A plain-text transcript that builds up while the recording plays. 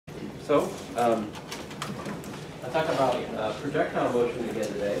So, I'll talk about projectile motion again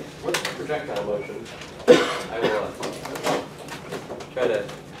today. What's projectile motion? I will try to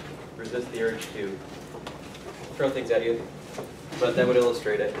resist the urge to throw things at you, but that would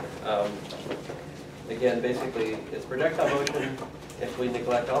illustrate it. Again, basically, it's projectile motion if we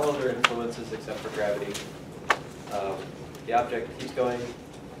neglect all other influences except for gravity. The object keeps going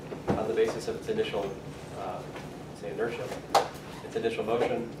on the basis of its initial, say, inertia, its initial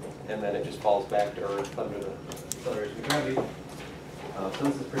motion, and then it just falls back to Earth under the acceleration of gravity. So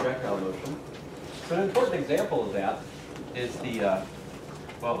this is projectile motion. So an important example of that is the,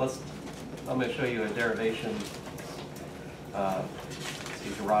 I'm going to show you a derivation to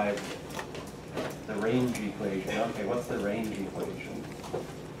derive the range equation. Okay, what's the range equation?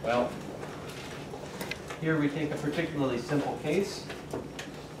 Well, here we take a particularly simple case.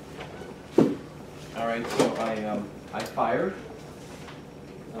 All right, so I fire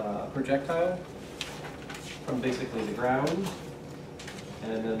a projectile from basically the ground,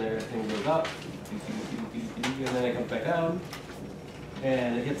 and then everything goes up, and then it comes back down,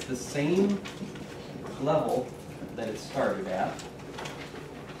 and it hits the same level that it started at.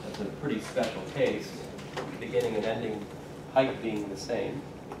 That's a pretty special case, beginning and ending height being the same.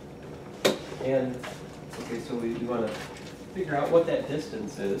 And, okay, so we want to figure out what that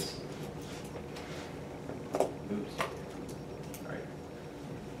distance is. Oops. All right.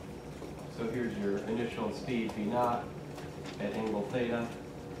 So here's your initial speed, v naught, at angle theta.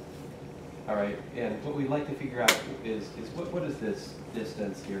 All right, and what we'd like to figure out is what is this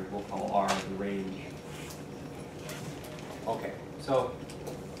distance here? We'll call r the range. Okay, so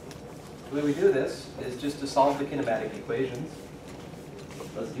the way we do this is just to solve the kinematic equations.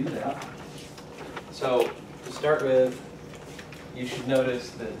 Let's do that. So to start with, you should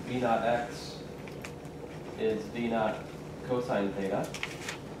notice that v naught x is v naught cosine theta.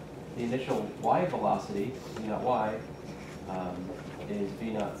 The initial y velocity, v naught y, is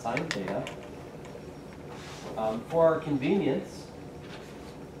v naught sine theta. For our convenience,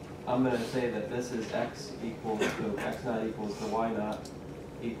 I'm going to say that this is x equals to x naught equals to y naught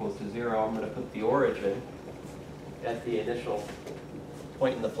equals to 0. I'm going to put the origin at the initial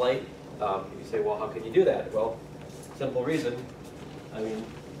point in the flight. You say, well, how can you do that? Well, simple reason. I mean,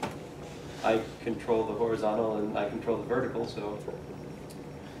 I control the horizontal and I control the vertical, so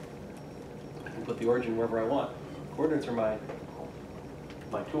I can put the origin wherever I want. Coordinates are my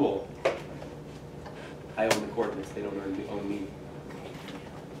tool. I own the coordinates, they don't own me.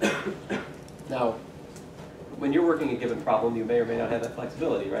 Now, when you're working a given problem, you may or may not have that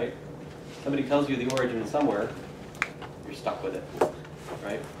flexibility, right? Somebody tells you the origin is somewhere, you're stuck with it,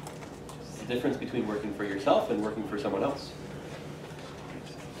 right? It's the difference between working for yourself and working for someone else.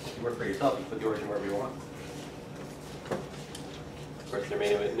 If you work for yourself, you put the origin wherever you want. Of course, there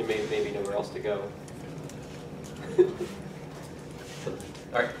may be nowhere else to go.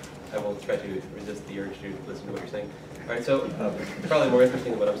 All right, I will try to resist the urge to listen to what you're saying. All right, so probably more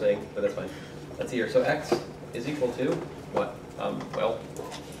interesting than what I'm saying, but that's fine. Let's see here. So x is equal to what? Well,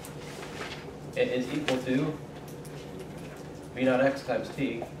 it is equal to v naught x times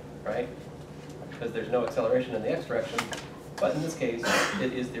t, right? Because there's no acceleration in the x direction. But in this case,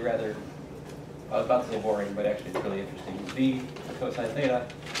 it is the rather, I was about to say boring, but actually it's really interesting. V cosine theta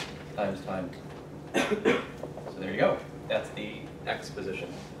times time. So there you go. That's the x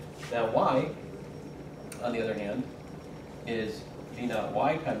position. Now y, on the other hand, is v naught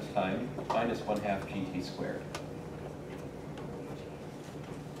y times time minus 1/2 gt squared.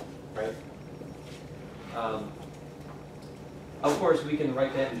 Right? Of course, we can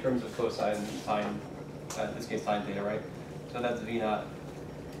write that in terms of cosine, sine, in this case sine theta, right? So that's v naught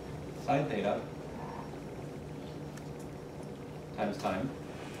sine theta times time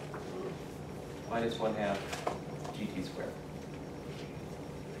minus 1/2 gt squared.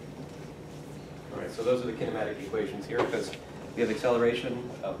 All right, so those are the kinematic equations here, because we have acceleration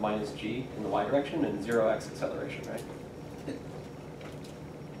of minus g in the y direction and 0x acceleration, right?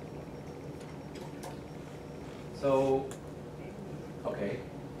 So, okay,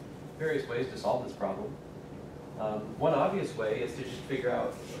 various ways to solve this problem. One obvious way is to just figure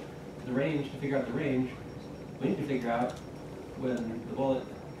out the range. To figure out the range, we need to figure out when the bullet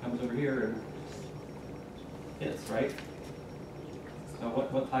comes over here and hits, right? So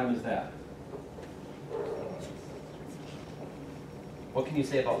what time is that? What can you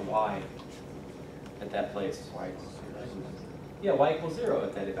say about y at that place? Y equals 0. Yeah, y equals 0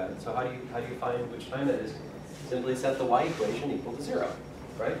 at that event. So how do you find which time that is? Simply set the y equation equal to 0,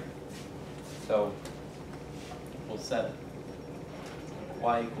 right? So we'll set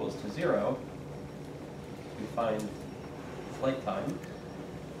y equals to 0. We find flight time.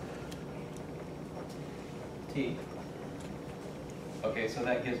 t. Okay, so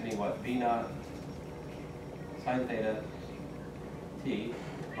that gives me what? V naught sine theta t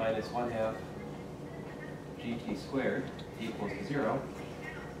minus 1/2 gt squared t equals to 0.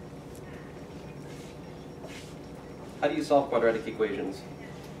 How do you solve quadratic equations?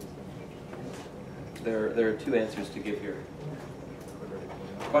 There are two answers to give here.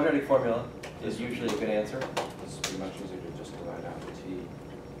 Quadratic formula is usually a good answer. It's pretty much easier to just divide out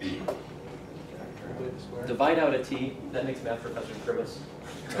t. Divide out a t, that makes math professors grimace.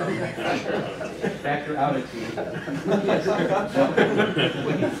 Factor out a t. Yes.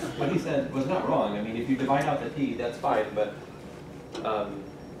 What he said was not wrong. I mean, if you divide out the t, that's fine, but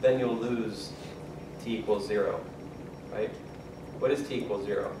then you'll lose t equals 0, right? What is t equals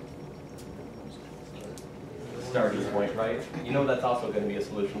 0? Starting point, right? You know that's also going to be a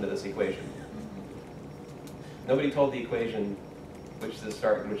solution to this equation. Nobody told the equation which is the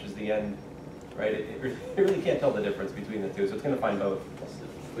start and which is the end, right? It really can't tell the difference between the two, so it's going to find both.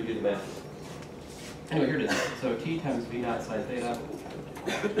 We do the math. Anyway, here it is. So t times v naught sine theta.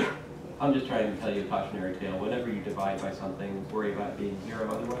 I'm just trying to tell you a cautionary tale. Whenever you divide by something, worry about being 0,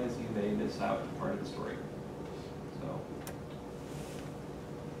 otherwise you may miss out part of the story. So,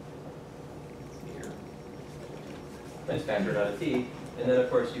 let's see here. I just factored out a t, and then of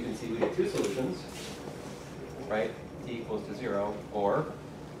course you can see we get two solutions, right? T equals to 0, or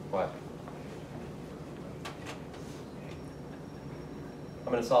what?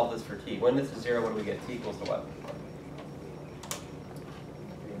 I'm going to solve this for t. When this is 0, what do we get? T equals to what?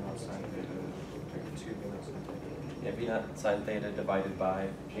 Yeah, v naught sine theta divided by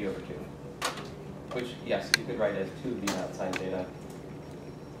g over 2. Which, yes, you could write as 2 v naught sine theta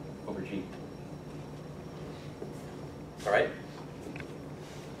over g. All right?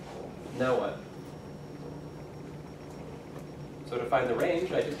 Now what? So to find the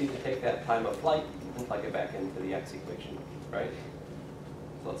range, I just need to take that time of flight and plug it back into the x equation, right?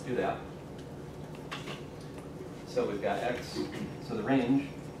 So let's do that. So we've got x, so the range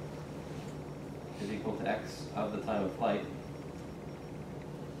is equal to x of the time of flight,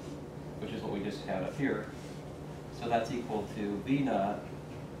 which is what we just had up here. So that's equal to v naught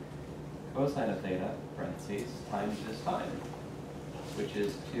cosine of theta, parentheses, times this time, which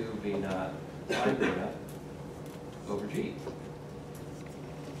is 2 v naught sine theta over g.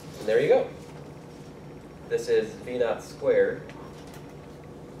 And there you go. This is v naught squared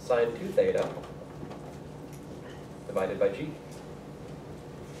sine 2 theta divided by g.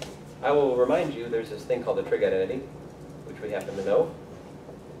 I will remind you there's this thing called the trig identity, which we happen to know,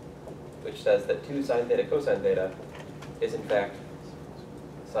 which says that 2 sine theta cosine theta is in fact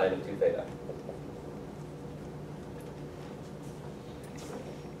sine of 2 theta.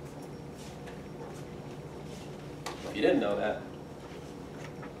 If you didn't know that,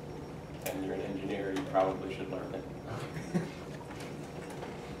 and you're an engineer, you probably should learn it.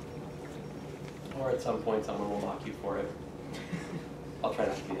 Or at some point someone will mock you for it. I'll try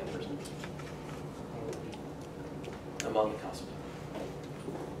not to be that person. I'm on the cusp.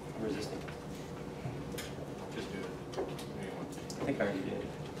 I'm resisting. Just do it. I think I already did.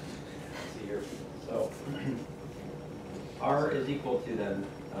 Let's see here. So R is equal to then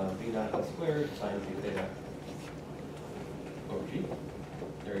v naught squared sine 2 theta over g.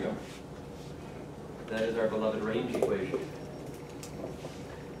 There we go. That is our beloved range equation.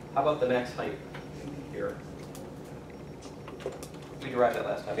 How about the max height here? We derived that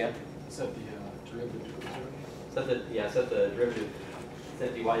last time, yeah? Set the derivative. Set the derivative,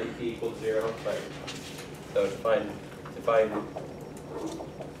 set dy dt equals 0, right? So to find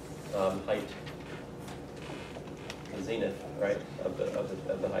height, the zenith, right, of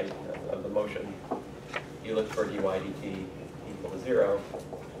the height of the motion, you look for dy dt equal to 0.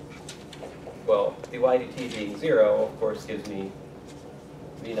 Well, dy dt being 0, of course, gives me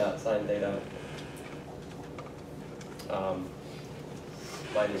v naught sine theta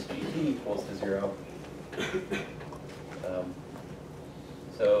minus gt equals to 0.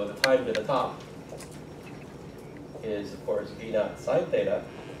 So the time to the top is, of course, v naught sine theta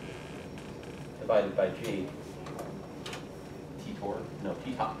divided by g. T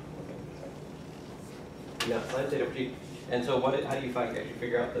top. Okay, sorry. V naught sine theta over g. And so how do you actually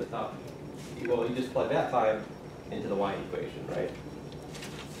figure out the top? Well, you just plug that time into the y equation, right?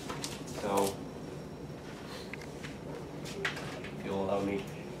 So if you'll allow me to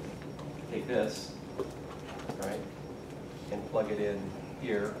take this, right, and plug it in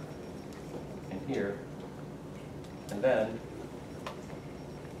here and here, and then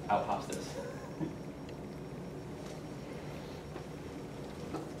out pops this.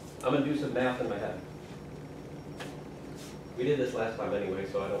 I'm going to do some math in my head. We did this last time anyway,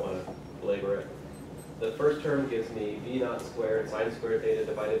 so I don't want to belabor it. the first term gives me v naught squared sine squared theta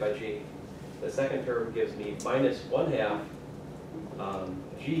divided by g. The second term gives me minus 1/2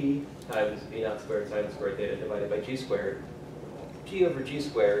 g times v naught squared sine squared theta divided by g squared. G over g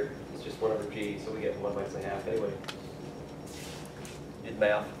squared is just 1 over g, so we get 1 minus 1/2 anyway. Did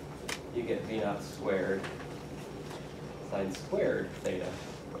math, you get v naught squared sine squared theta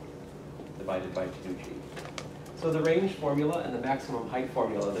divided by 2g. So the range formula and the maximum height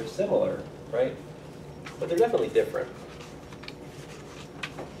formula, they're similar, right? But they're definitely different,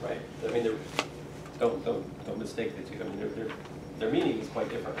 right? I mean, don't mistake the two. I mean, their meaning is quite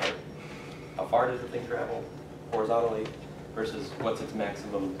different, right? How far does the thing travel horizontally versus what's its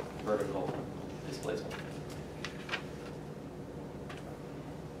maximum vertical displacement?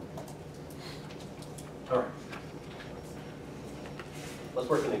 All right. Let's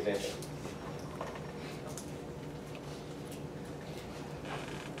work an example.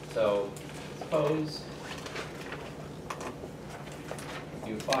 So suppose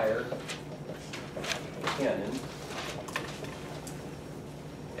you fire a cannon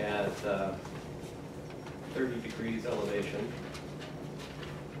at 30 degrees elevation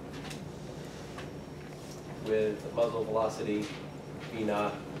with a muzzle velocity v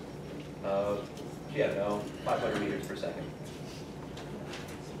naught of, 500 meters per second.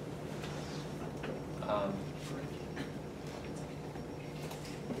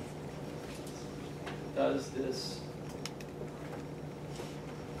 Does this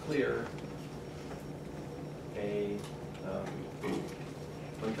clear a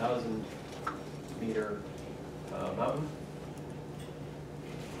 1,000 meter mountain?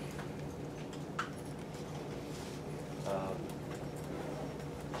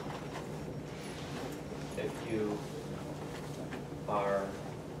 If you are,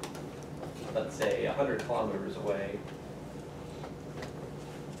 let's say, 100 kilometers away,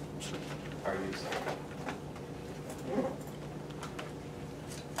 are you safe?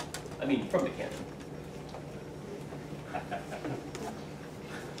 I mean, from the cannon.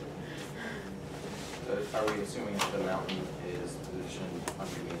 Are we assuming that the mountain is positioned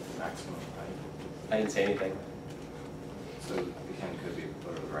underneath the maximum height? I didn't say anything. So the cannon could be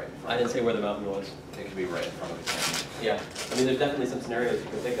literally right in front. I didn't say where the mountain was. It could be right in front of the cannon. Yeah, I mean, there's definitely some scenarios you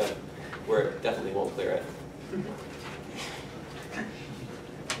can think of where it definitely won't clear it.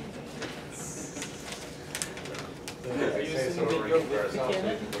 Are you assuming that you're with the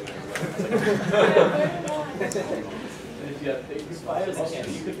cannon? Yeah, you could fire the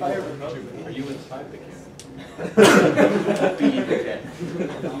cannon. You could fire remotely. Are you inside the cannon?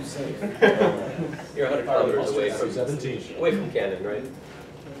 You're 100 kilometers away from 17. away from cannon, right?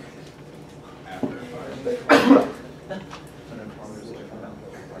 After fire.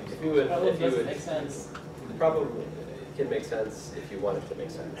 If you would, Doesn't make sense. probably it can make sense if you want it to make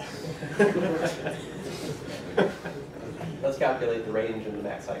sense. Let's calculate the range and the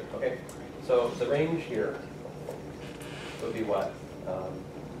max height. Okay, so the range here would be what?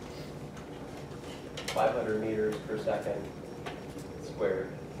 500 meters per second squared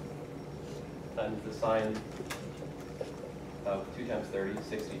times the sine of 2 times 30,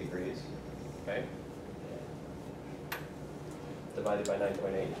 60 degrees, okay? Divided by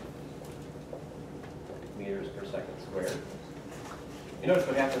 9.8 meters per second squared. You notice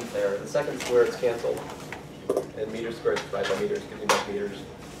what happens there. The second square is canceled, and meters squared divided by meters gives me enough meters.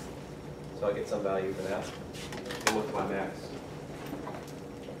 So I get some value for that. And what's my max?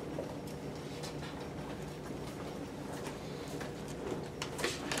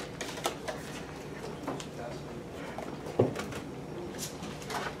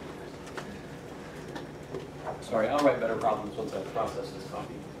 Sorry, I'll write better problems once I process this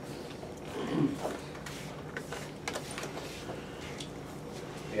copy.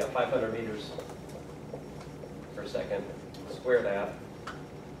 We got 500 meters per second. Square that,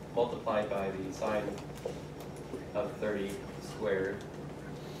 multiplied by the sine of 30 squared,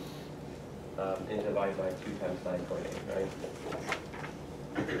 and divide by 2 times 9.8, right?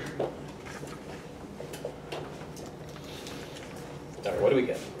 All right, what do we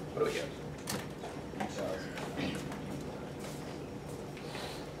get? What do we get?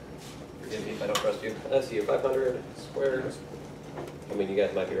 Forgive me if I don't trust you. Let's see, 500 squared. I mean, you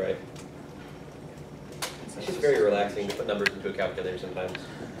guys might be right. It's just very relaxing to put numbers into a calculator sometimes.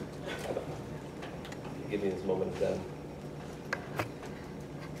 Give me this moment of zen.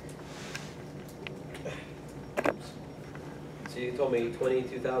 So you told me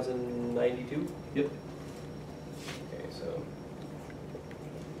 22,092? Yep. Okay, so.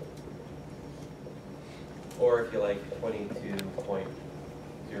 Or if you like, 22.09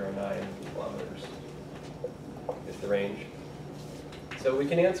 kilometers is the range. So we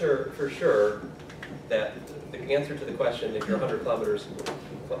can answer for sure that the answer to the question, if you're 100 kilometers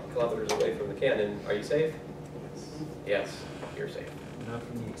away from the cannon, are you safe? Yes, you're safe. Not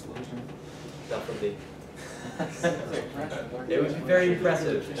from the explosion. Not from the... It would be very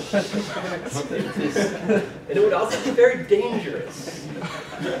impressive. And it would also be very dangerous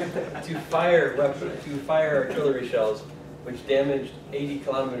to fire artillery shells which damaged 80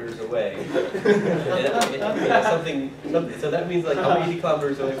 kilometers away. So that means like I'm 80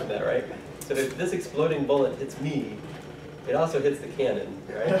 kilometers away from that, right? So if this exploding bullet hits me, it also hits the cannon,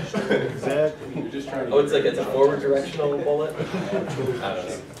 right? Exactly. You're just trying to. Oh, it's like it's a forward directional bullet? I don't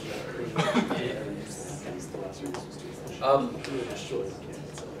know.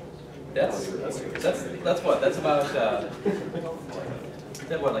 That's what? That's about, is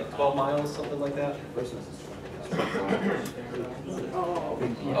that what, like 12 miles, something like that? Oh,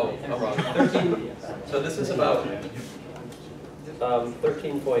 I'm wrong. 13. So this is about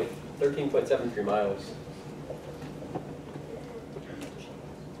 13.73 miles.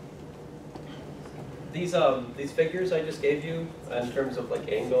 These figures I just gave you in terms of like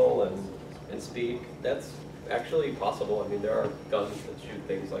angle and speed, that's actually possible. I mean, there are guns that shoot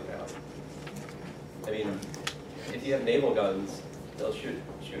things like that. I mean, if you have naval guns, they'll shoot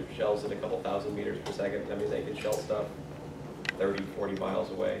shells at a couple thousand meters per second. I mean, they can shell stuff 30, 40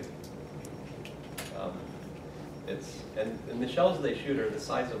 miles away. And the shells they shoot are the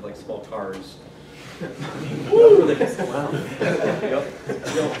size of like small cars. Wow.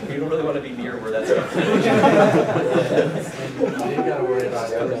 You don't really want to be near where that's going. You gotta worry about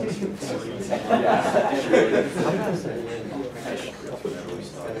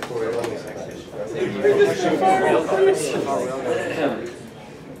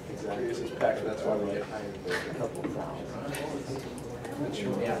That's why we get hired.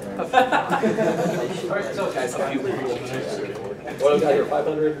 All right, so guys, what have we got here?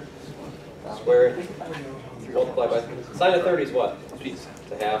 500 squared, multiply by, sine of 30 is what? It's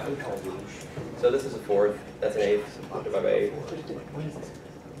a half. So this is a fourth, that's an eighth, divide by 8.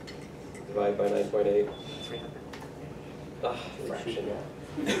 Divide by 9.8. Fraction.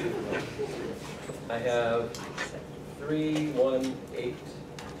 I have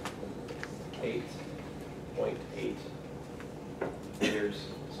 318.8 meters.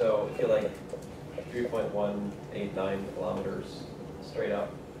 So I feel like 3.189 kilometers straight up.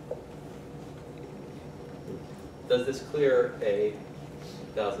 Does this clear a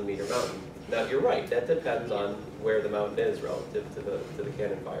 1,000-meter mountain? Now you're right. That depends on where the mountain is relative to the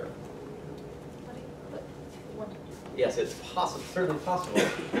cannon fire. Yes, it's possible. Certainly possible.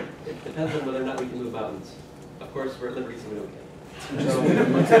 It depends on whether or not we can move mountains. Of course, we're at liberty, so we don't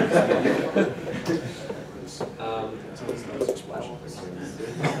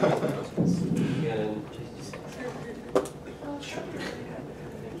cannon.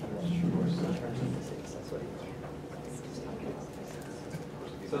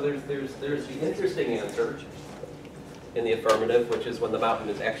 So there's the interesting answer in the affirmative, which is when the mountain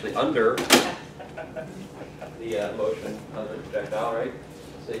is actually under the motion of the projectile, right?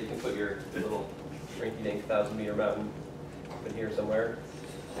 So you can put your little rinky-dink 1,000-meter mountain in here somewhere,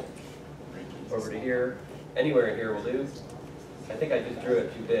 over to here, anywhere in here will do. I think I just drew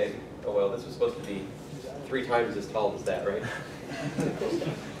it too big. Oh well, this was supposed to be 3 times as tall as that, right? You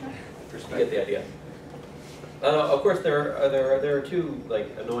get the idea. Of course, there are 2 like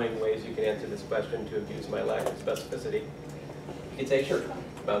annoying ways you can answer this question to abuse my lack of specificity. You can say, sure,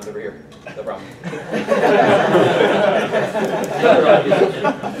 mountain's over here, no problem.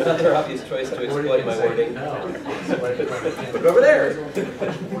 Another obvious choice to exploit my wording. Put it over there.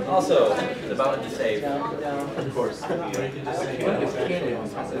 Also, the mountain is safe. Of course.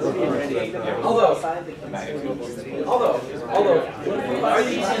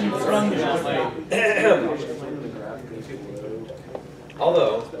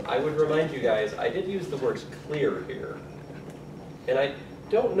 Although, I would remind you guys, I did use the word clear here. And I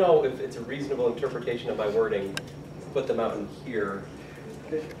don't know if it's a reasonable interpretation of my wording to put the mountain here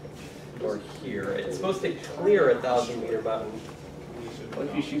or here. It's supposed to clear a 1,000-meter mountain. What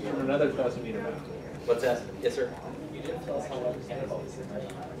if you shoot from another 1,000-meter mountain? What's that? Yes, sir? You didn't tell us how wide the cannonball is.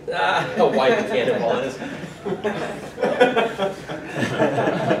 How wide the cannonball is.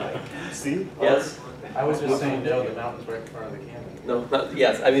 See? Yes? I was just saying, no, the mountain's right in front of the cannon. No, not,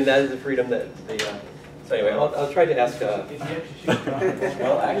 yes, I mean, that is the freedom that the, so anyway, I'll try to ask, well,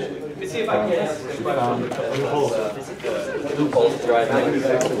 actually, let me see if I can ask a question that loopholes to drive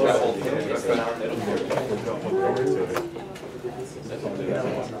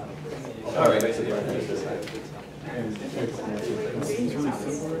all right.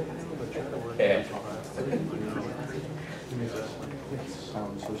 Okay.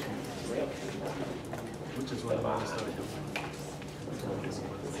 sound system. Which is what I always started doing.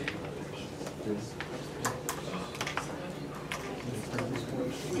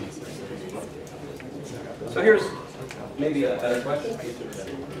 So here's maybe a better question.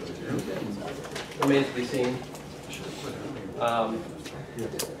 Remains to be seen.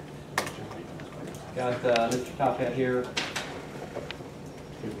 Got Mr. Top Hat here.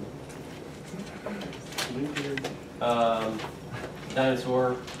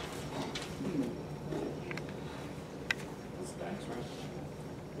 Dinosaur.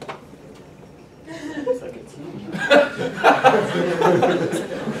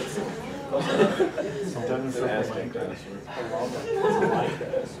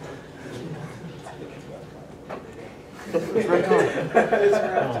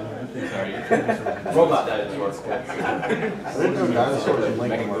 Robot dinosaur. I didn't know dinosaurs and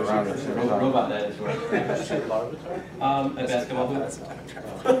Lincoln were around at the same time. Robot dinosaur. A basketball hoop.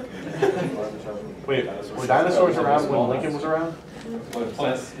 Wait, were dinosaurs around when Lincoln was around?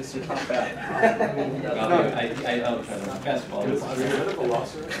 Plus, It's your top hat. I don't try to basketball.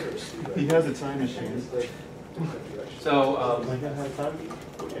 He has a time machine. So, Lincoln had time?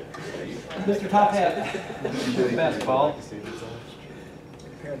 Mr. Top Hat, basketball.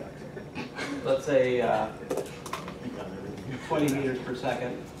 Let's say 20 meters per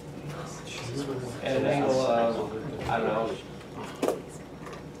second. At an angle of, I don't know, what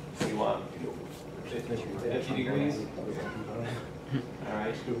do you want? 50 degrees? All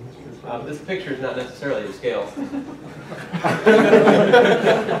right. This picture is not necessarily to scale.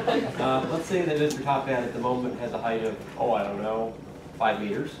 Let's say that Mr. Top Hat at the moment has a height of, oh, I don't know, 5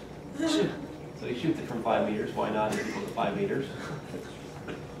 meters. So he shoots it from 5 meters. Why not? It's equal to 5 meters.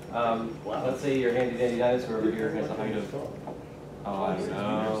 Let's say your handy dandy dinosaur over here has a height of, oh, I don't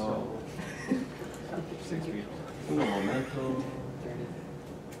know, 6 feet. Uno momento.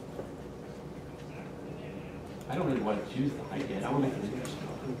 I don't really want to choose the height yet. I want to make it interesting.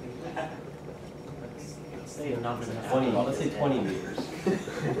 Let's say 20 meters.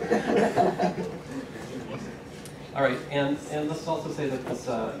 All right, and let's also say that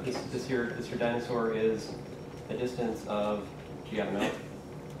this here dinosaur is a distance of, gee, I don't know.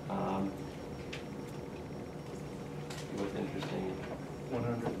 What's interesting?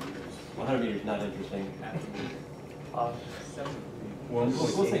 100 meters. 100 meters, not interesting. We'll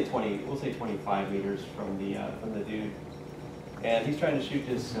We'll say 20. We'll say 25 meters from the dude, and he's trying to shoot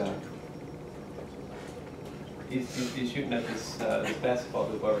this. He's shooting at this basketball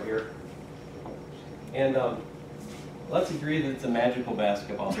hoop over here, and let's agree that it's a magical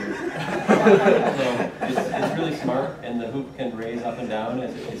basketball hoop. So it's really smart, and the hoop can raise up and down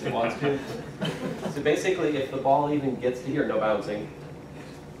as it wants to. So basically, if the ball even gets to here, no bouncing.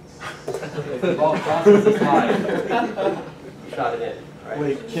 If the ball crosses this line, shot it in. Right?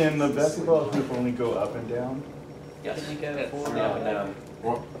 Wait, can the basketball hoop only go up and down? Yes. Can you get it forward? Up and down.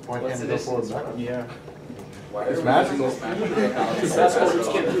 Why can't it go forward and back? Yeah. It's magical. That's what we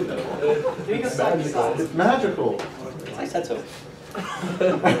can do though. It's magical. I said so.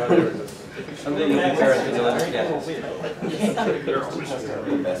 Something you compare it to the other sketches.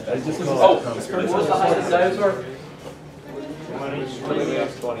 Oh, what's the height of the dinosaur?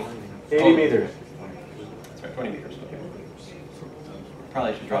 20. 80 meters. That's right, 20 meters.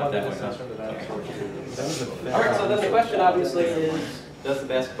 Probably should draw it that way. Huh? All right, so then the question obviously is, does the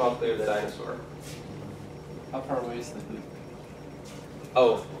basketball clear the dinosaur? How far away is the hoop?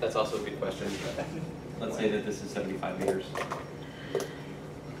 Oh, that's also a good question. Let's say that this is 75 meters.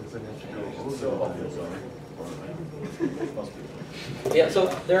 Yeah, so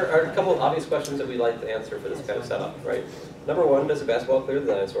there are a couple of obvious questions that we'd like to answer for this kind of setup, right? Number one, does the basketball clear the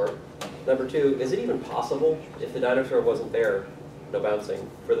dinosaur? Number two, is it even possible, if the dinosaur wasn't there, no bouncing,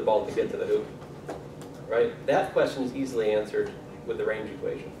 for the ball to get to the hoop? Right? That question is easily answered with the range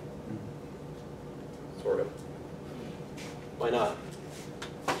equation. Sort of. Why not?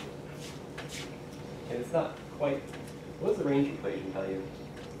 And it's not quite, what does the range equation tell you?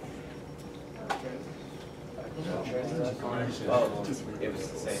 Oh, it was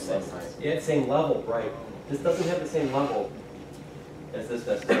the same level. Yeah, it's same level, right. This doesn't have the same level as this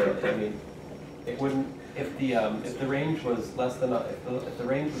necessarily. I mean, it wouldn't, if the range was less than, if the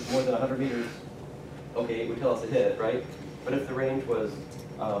range was more than 100 meters, okay, it would tell us it hit, right? But if the range was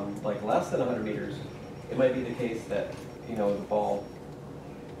like less than 100 meters, it might be the case that, you know, the ball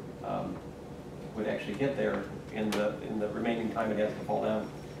would actually get there in the remaining time it has to fall down.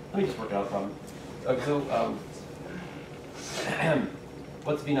 Let me just work it out from. Okay, so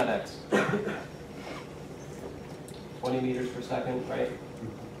what's v naught x? 20 meters per second, right?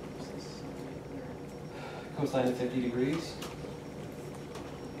 Cosine of 50 degrees.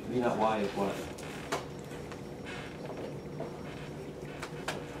 V naught y is what?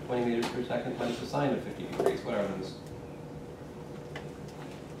 20 meters per second times the sine of 50 degrees. What are those?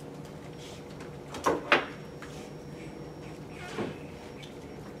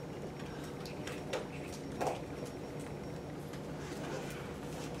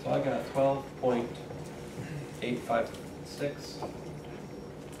 So I got 12.856.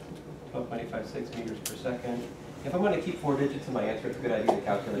 12.856 meters per second. If I'm going to keep 4 digits in my answer, it's a good idea to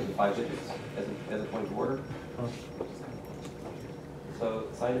calculate the 5 digits as a point of order. So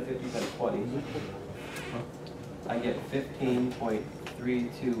sine of 50 times 20, I get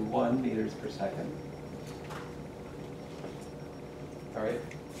 15.321 meters per second. All right.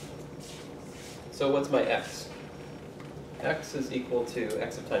 So what's my x? X is equal to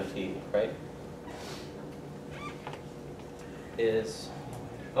x of time t, right? Is,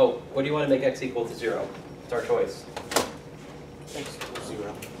 oh, what do you want to make x equal to 0? It's our choice. X equals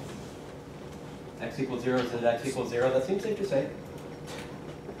 0. X equals 0, is it x equals 0? That seems safe to say.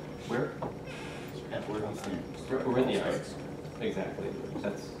 Where? We're in the arcs. Exactly.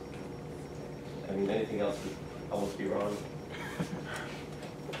 That's, I mean, anything else would almost be wrong.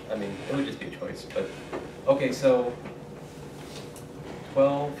 I mean, it would just be a choice, but, okay, so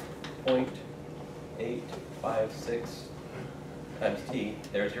 12.856 times t,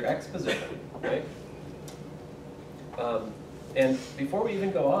 there's your x position, right? And before we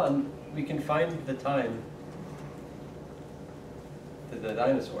even go on, we can find the time to the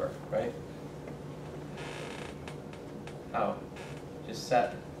dinosaur, right? How? Just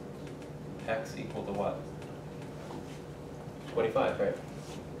set x equal to what? 25, right?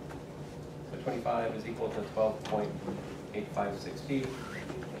 So 25 is equal to 12.856 t.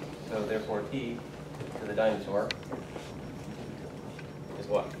 So therefore t to the dinosaur is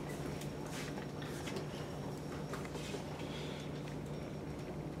what?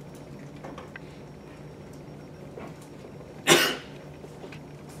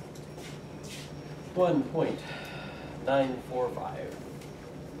 $1.945.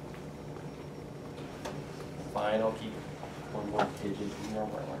 Fine, I'll keep one more digit.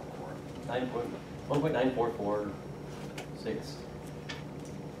 1.9446.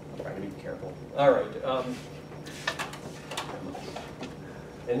 I'm trying to be careful. All right.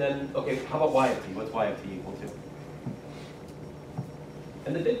 And then, okay, how about y of t? What's y of t equal to?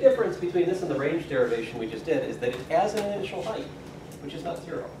 And the big difference between this and the range derivation we just did is that it has an initial height, which is not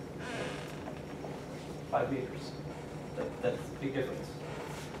 0. 5 meters. That's a big difference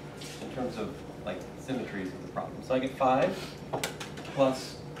in terms of like symmetries of the problem. So I get 5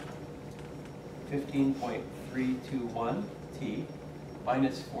 plus 15.321 t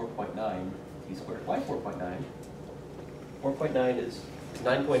minus 4.9 t squared. Why 4.9? 4.9 is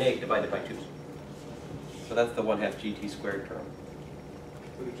 9.8 divided by 2. So that's the 1/2 gt squared term.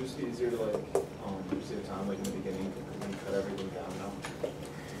 Would it just be easier to like, save time like in the beginning when you cut everything down now?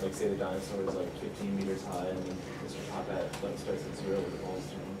 Like say the dinosaur is like 15 meters high and then Mr. Top Hat like starts at 0 with the balls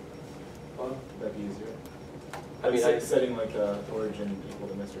turning. Well, that'd be easier. I mean, setting like the origin equal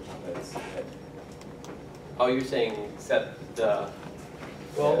to Mr. Top Hat's head. Oh, you're saying set the,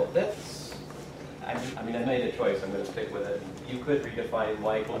 well, that's, I mean, I made a choice, I'm going to stick with it. You could redefine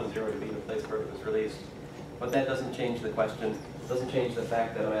y equal to 0 to be the place where it was released, but that doesn't change the question. It doesn't change the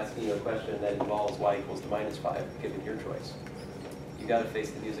fact that I'm asking you a question that involves y equals to -5, given your choice. You got to face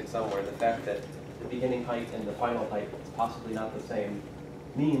the music somewhere. The fact that the beginning height and the final height is possibly not the same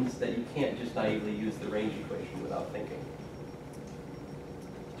means that you can't just naively use the range equation without thinking.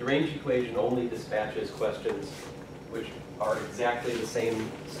 The range equation only dispatches questions which are exactly the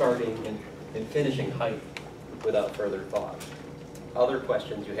same starting and finishing height without further thought. Other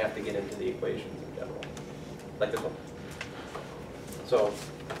questions you have to get into the equations in general, like this one. So,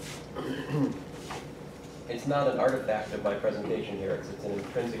 it's not an artifact of my presentation here, it's an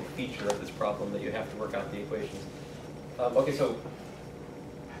intrinsic feature of this problem that you have to work out the equations. Okay, so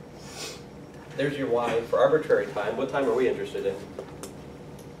there's your y for arbitrary time. What time are we interested in?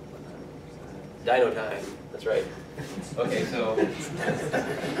 Dino time, that's right. Okay, so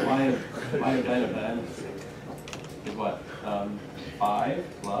y of dino time is what? 5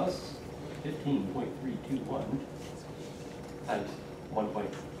 plus 15.321 times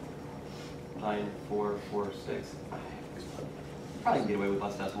 1.9446. Probably can get away with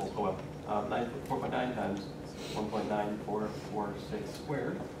less decimals. Oh well. 4.9 times 1.9446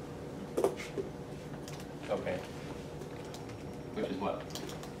 squared. Okay. Which is what?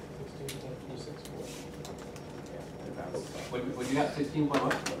 16.264. What you got? 16 point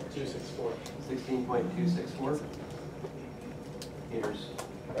what? 264. 16.264 meters.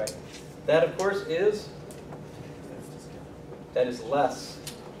 Right. That of course is less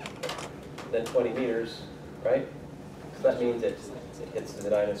then 20 meters, right? So that means it hits the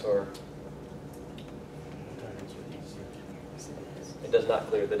dinosaur. It does not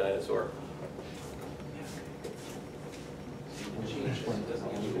clear the dinosaur.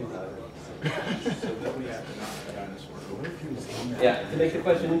 Yeah, to make the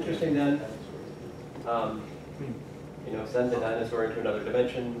question interesting then, send the dinosaur into another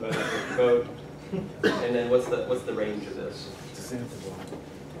dimension, by the code, and then what's the range of this?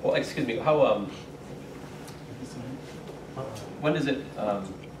 Well, excuse me, how, when does it,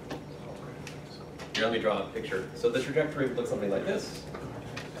 here, let me draw a picture. So the trajectory would look something like this.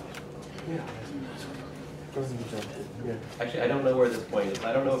 Actually, I don't know where this point is.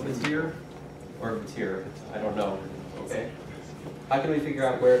 I don't know if it's here or if it's here. I don't know, okay? How can we figure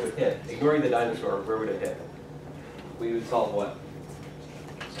out where it would hit? Ignoring the dinosaur, where would it hit? We would solve what?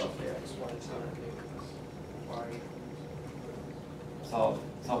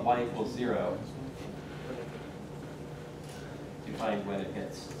 Solve y equals 0 to find when it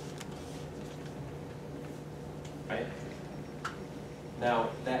hits. Right? Now,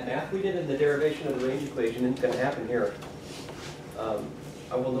 that math we did in the derivation of the range equation isn't going to happen here.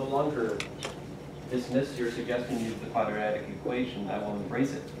 I will no longer dismiss your suggestion to use the quadratic equation. I will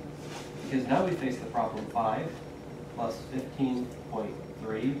embrace it. Because now we face the problem 5 plus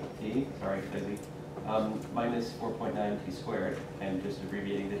 15.3t, sorry, crazy, minus 4.9t squared. I'm just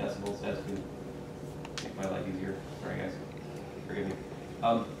abbreviating the decimals as to make my life easier. Sorry, guys. Forgive me.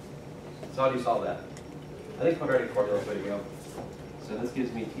 So how do you solve that? I think quadratic formula is the way to go. So this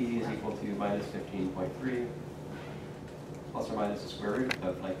gives me t is equal to minus 15.3 plus or minus the square root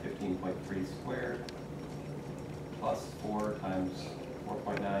of like 15.3 squared plus 4 times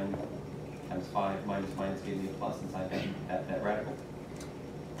 4.9 times 5 minus minus gave me a plus inside that radical.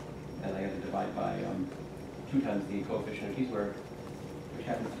 And I have to divide by 2 times the coefficient of t squared, which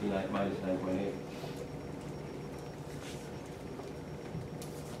happens to be minus 9.8.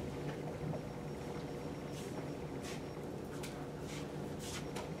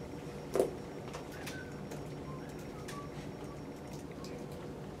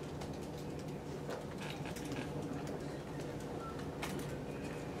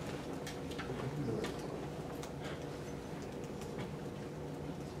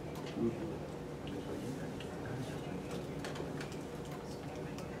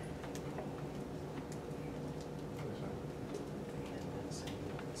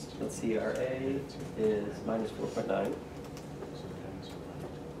 Let's see, our A is minus 4.9.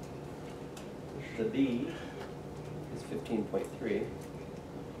 The B is 15.3.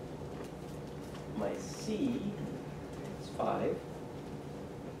 My C is 5.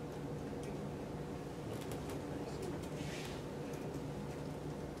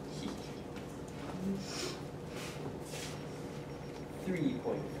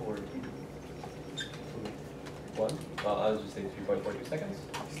 I was just saying 3.42 seconds.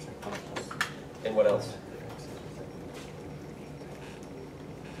 And what else?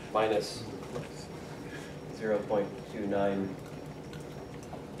 Minus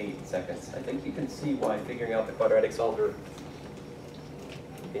 0.298 seconds. I think you can see why figuring out the quadratic solver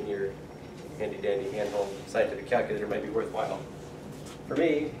in your handy-dandy handheld scientific calculator might be worthwhile. For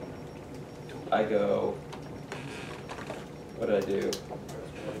me, I go, what did I do?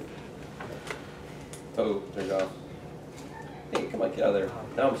 Oh, turned it off. Hey, come on, get out of there.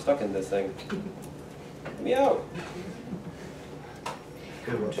 Now I'm stuck in this thing. Get me out.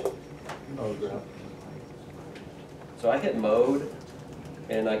 Oh, crap. So I hit mode,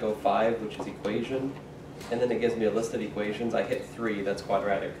 and I go 5, which is equation, and then it gives me a list of equations. I hit 3, that's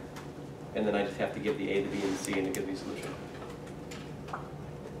quadratic. And then I just have to give the A, the B, and the C, and it gives me a solution.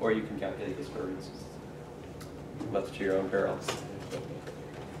 Or you can calculate the square roots. Much to your own peril.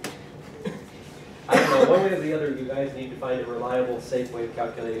 I don't know, one way or the other, you guys need to find a reliable, safe way of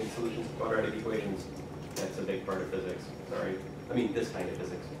calculating solutions to quadratic equations. That's a big part of physics, sorry. I mean, this kind of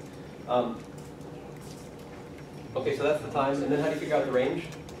physics. Okay, so that's the time, and then how do you figure out the range?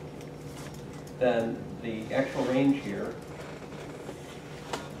 Then the actual range here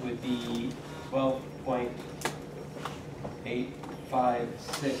would be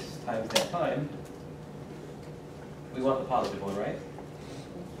 12.856 times that time. We want the positive one, right?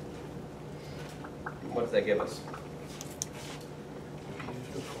 What does that give us?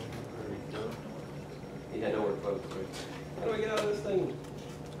 Yeah, I know we're close. How do I get out of this thing?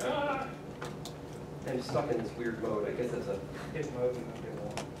 Ah! I'm stuck in this weird mode. I guess that's a hit mode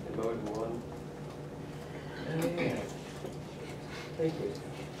and mode and 1. Thank you.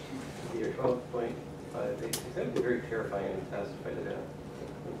 Here, 12.586. That would be very terrifying and fast if I did that.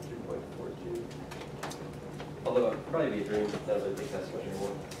 3.42. Although it would probably be a dream, but that doesn't take that much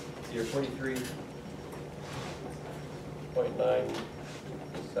anymore. you're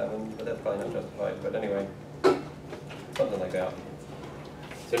 43.97, but that's probably not justified, but anyway, something like that.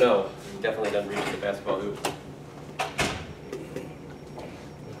 So no, definitely doesn't reach the basketball hoop.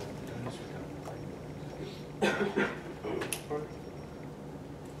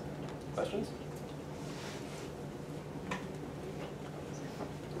 Questions?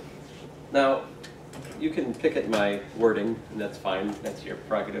 Now, you can pick at my wording, and that's fine. That's your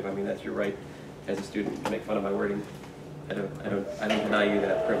prerogative. I mean, that's your right as a student to make fun of my wording. I don't deny you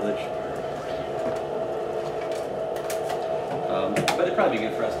that privilege. But it'd probably be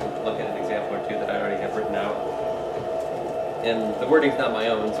good for us to look at an example or two that I already have written out. And the wording's not my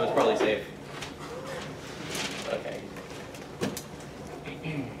own, so it's probably safe. Okay. Do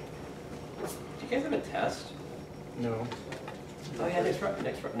you guys have a test? No. Oh yeah, next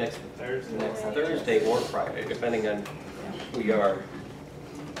Thursday or Friday, depending on who you are.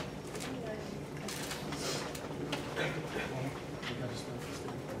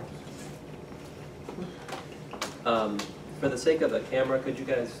 For the sake of the camera, could you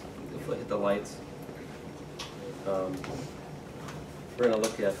guys hit the lights? We're going to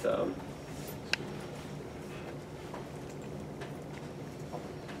look at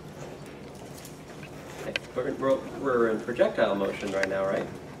we're in projectile motion right now, right?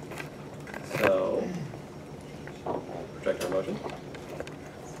 So, projectile motion.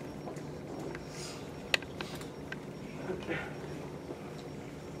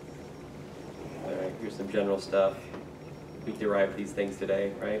 All right, here's some general stuff. We derived these things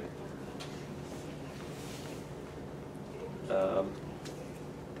today, right?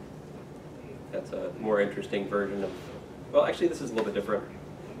 That's a more interesting version of, well, actually this is a little bit different.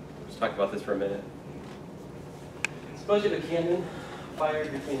 Let's talk about this for a minute. Suppose you have a cannon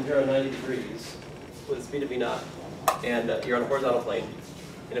fired between 0 and 90 degrees with a speed of v0, and you're on a horizontal plane,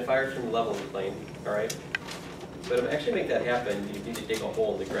 and it fires from the level of the plane, all right? But to actually make that happen, you need to dig a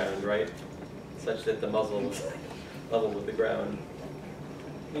hole in the ground, right? Such that the muzzle is level with the ground.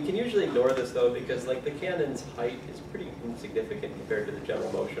 You can usually ignore this though, because like the cannon's height is pretty insignificant compared to the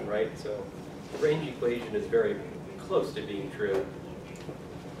general motion, right? So the range equation is very close to being true,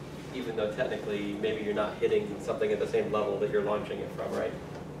 even though technically maybe you're not hitting something at the same level that you're launching it from, right?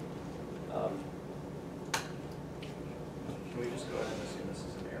 Can we just go ahead and assume this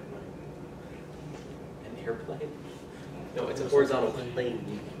is an airplane? An airplane? No, it's a horizontal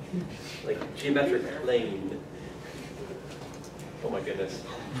plane. Like geometric plane. Oh my goodness.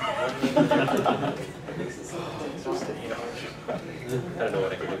 I don't know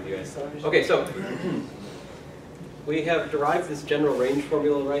what I can do with you guys. Okay, so we have derived this general range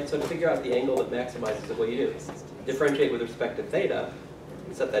formula, right? So to figure out the angle that maximizes it, what you do is differentiate with respect to theta,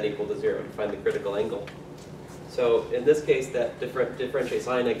 and set that equal to 0 to find the critical angle. So in this case, that differentiate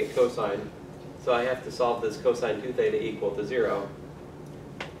sine, I get cosine. So I have to solve this cosine 2 theta equal to 0.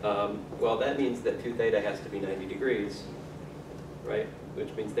 Well, that means that 2 theta has to be 90 degrees, right?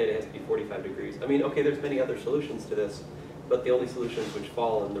 Which means theta has to be 45 degrees. I mean, okay, there's many other solutions to this, but the only solutions which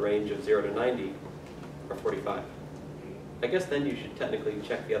fall in the range of 0 to 90 are 45. I guess then you should technically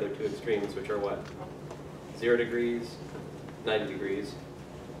check the other two extremes, which are what? 0 degrees, 90 degrees.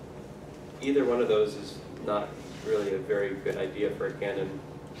 Either one of those is not really a very good idea for a cannon,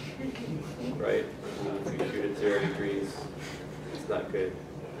 right? If you shoot at 0 degrees, it's not good.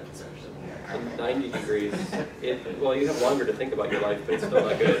 At 90 degrees, well, you have longer to think about your life, but it's still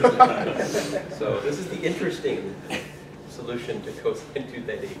not good. So this is the interesting solution to cosine 2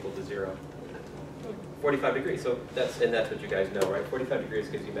 theta equal to 0. 45 degrees, so that's what you guys know, right? 45 degrees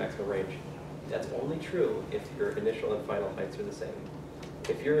gives you maximum range. That's only true if your initial and final heights are the same.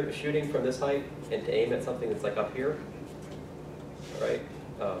 If you're shooting from this height and to aim at something that's like up here, right?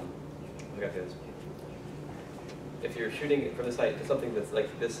 I got this. If you're shooting from this height to something that's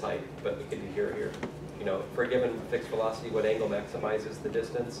like this height, but it could be here or here, you know, for a given fixed velocity, what angle maximizes the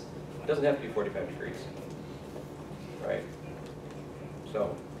distance? It doesn't have to be 45 degrees, right?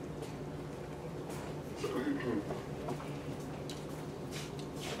 So,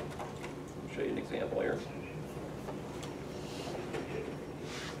 show you an example here.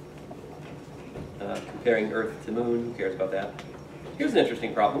 Comparing Earth to Moon, who cares about that? Here's an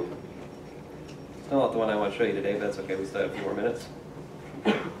interesting problem. It's not the one I want to show you today, but that's okay, we still have a few more minutes.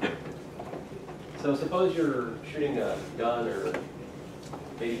 So suppose you're shooting a gun, or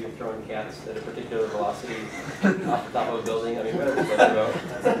maybe you're throwing cats at a particular velocity off the top of a building. I mean, whatever it's about.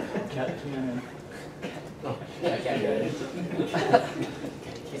 Cat cannon.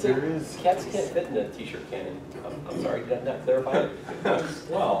 There is Cats can't fit in a t-shirt cannon. I'm sorry, did I not clarify it?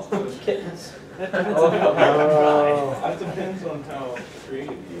 Well, It was kittens. that depends on how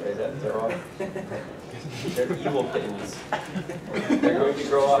creative you Is are. that they're wrong? They're evil kittens. They're going to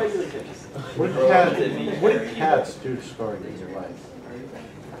grow up. What did cats do to scar you in your life?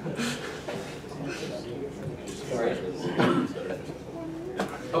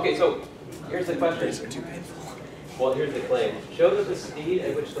 Okay, so here's the question. Well, here's the claim. Show that the speed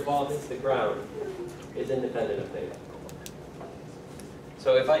at which the ball hits the ground is independent of theta.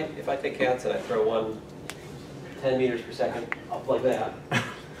 So if I take cats and I throw one 10 meters per second up like that,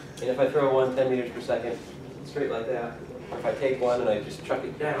 and if I throw one 10 meters per second straight like that, or if I take one and I just chuck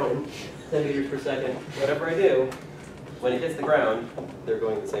it down 10 meters per second, whatever I do, when it hits the ground, they're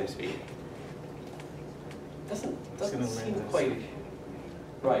going at the same speed. Doesn't seem quite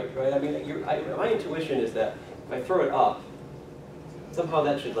right? I mean, my intuition is that if I throw it up, somehow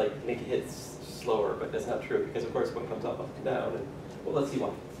that should like make it hit slower, but that's not true because of course what comes up and down, and well, let's see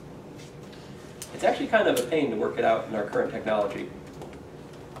why. It's actually kind of a pain to work it out in our current technology.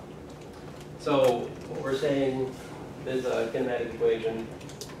 So what we're saying is a kinematic equation,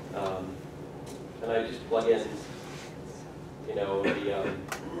 and I just plug in, you know,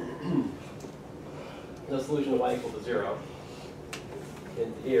 the solution of y equal to 0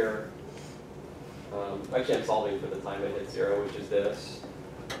 into here. Actually, I'm solving for the time I hit 0, which is this.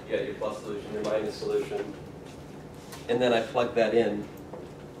 You got your plus solution, your minus solution. And then I plug that in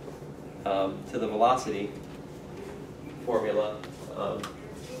to the velocity formula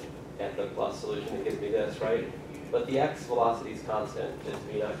at the plus solution. It gives me this, right? But the x velocity is constant. It's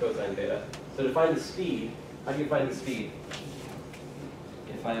v naught cosine theta. So to find the speed, how do you find the speed?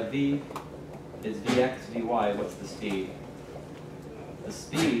 If I have v is vx, vy, what's the speed? The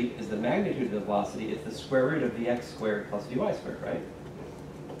speed is the magnitude of the velocity. It's the square root of vx squared plus vy squared, right?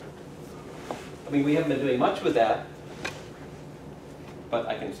 I mean, we haven't been doing much with that, but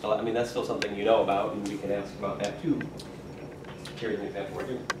I can still, I mean, that's still something you know about, and we can ask about that too. Here's an example we're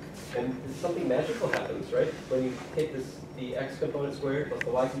doing. And something magical happens, right? When you take this, the x component squared plus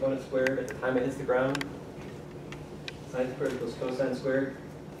the y component squared at the time it hits the ground, sine squared equals cosine squared,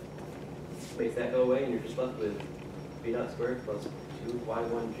 makes that go away, and you're just left with v naught squared plus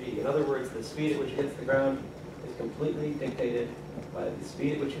 2y1g. In other words, the speed at which it hits the ground is completely dictated by the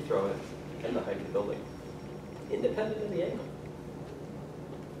speed at which you throw it and the height of the building, independent of the angle.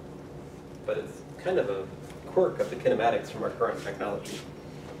 But it's kind of a quirk of the kinematics from our current technology.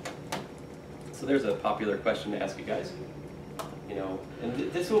 So there's a popular question to ask you guys. You know,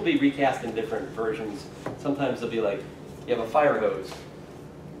 and this will be recast in different versions. Sometimes they'll be like, you have a fire hose,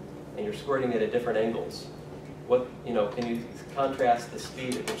 and you're squirting it at different angles. What, you know, can you contrast the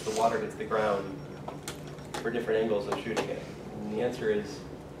speed at which the water hits the ground for different angles of shooting it? And the answer is,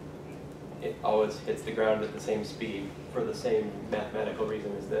 it always hits the ground at the same speed for the same mathematical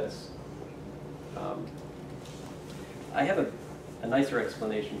reason as this. I have a nicer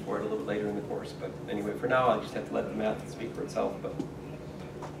explanation for it a little later in the course, but anyway, for now, I'll just have to let the math speak for itself. But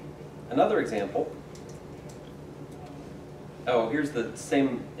another example. Oh, here's the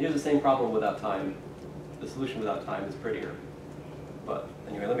same problem without time. The solution without time is prettier. But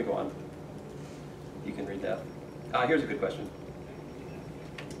anyway, let me go on. You can read that. Here's a good question.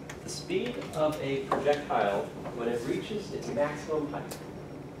 The speed of a projectile when it reaches its maximum height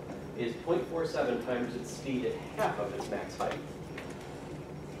is 0.47 times its speed at half of its max height.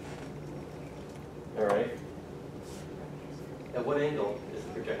 All right. At what angle is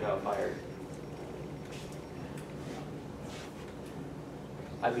the projectile fired?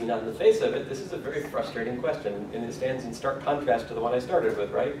 I mean, on the face of it, this is a very frustrating question, and it stands in stark contrast to the one I started with,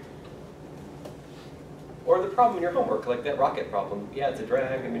 right? Or the problem in your homework, like that rocket problem. Yeah, it's a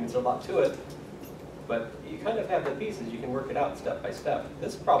drag, I mean, there's a lot to it, but you kind of have the pieces, you can work it out step by step.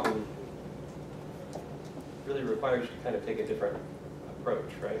 This problem really requires you to kind of take a different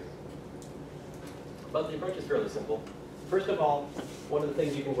approach, right? But the approach is fairly simple. First of all, one of the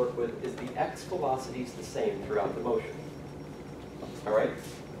things you can work with is the x velocity is the same throughout the motion. All right?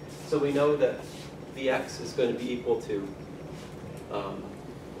 So we know that Vx is going to be equal to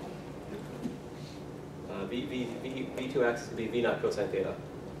V2x is going to be V naught cosine theta.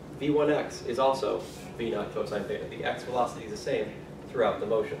 V1x is also V naught cosine theta. The x velocity is the same throughout the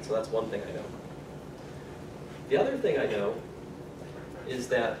motion. So that's one thing I know. The other thing I know is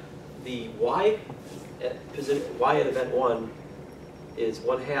that the y at event 1 is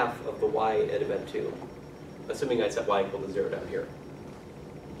 1/2 of the y at event 2, assuming I set y equal to 0 down here.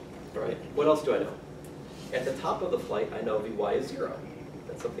 All right, what else do I know? At the top of the flight, I know Vy is 0.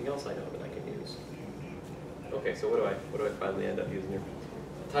 That's something else I know that I can use. Okay, so what do I finally end up using here?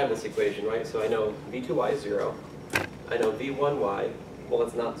 timeless equation, right? So I know v2y is 0. I know v1y, well,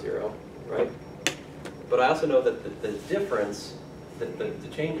 it's not 0, right? But I also know that the difference, the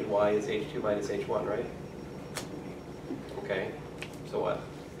change in y is h2 minus h1, right? Okay, so what?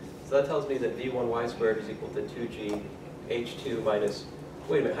 So that tells me that v1y squared is equal to 2g h2 minus,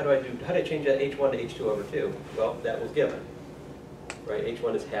 wait a minute, how do I change that h1 to h2 over 2? Well, that was given, right?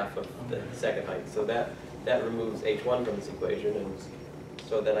 h1 is half of the second height, so that removes h1 from this equation, and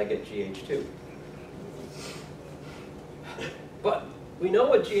so then I get gh2. But we know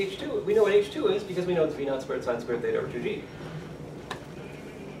what h2 is because we know it's v naught squared sine squared theta over 2g.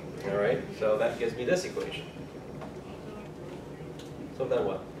 All right, so that gives me this equation. So then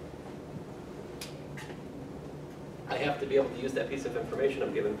what? I have to be able to use that piece of information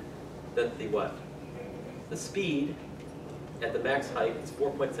I'm given. Then the what? The speed at the max height is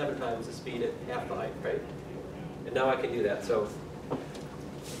 4.7 times the speed at half the height, right? And now I can do that. So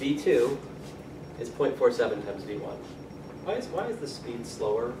v2 is 0.47 times v1. Why is the speed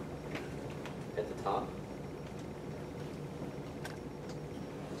slower at the top?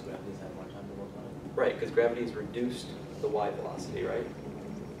 So gravity's had more time to work on it. Right, because gravity's reduced the y velocity, right?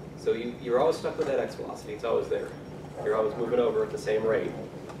 So you're always stuck with that x velocity. It's always there. You're always moving over at the same rate.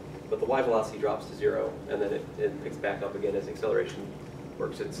 But the y velocity drops to 0, and then it picks back up again as acceleration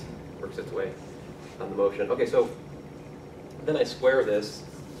works its way on the motion. Okay, so then I square this,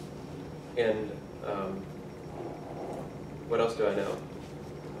 and what else do I know?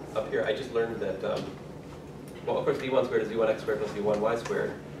 Up here, I just learned that, well, of course, v1 squared is v1x squared plus v1y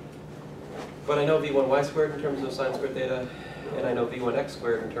squared. But I know v1y squared in terms of sine squared theta, and I know v1x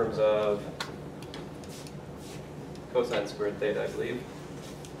squared in terms of cosine squared theta, I believe.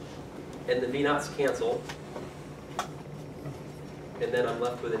 And the v naughts cancel. And then I'm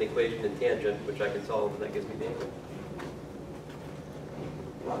left with an equation in tangent, which I can solve, and that gives me the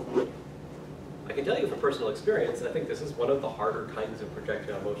angle. I can tell you from personal experience, I think this is one of the harder kinds of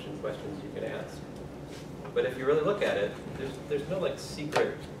projectile motion questions you can ask. But if you really look at it, there's no like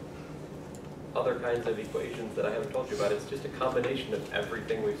secret other kinds of equations that I haven't told you about. It's just a combination of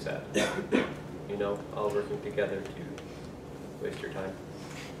everything we've said. You know, all working together to waste your time.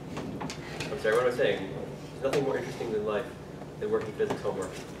 I'm sorry, what am I saying? There's nothing more interesting than life than working physics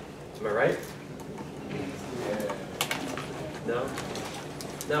homework. Am I right? No?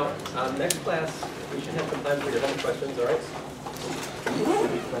 Now, next class, we should have some time for your home questions, all right?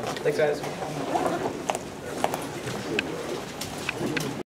 Thanks, guys.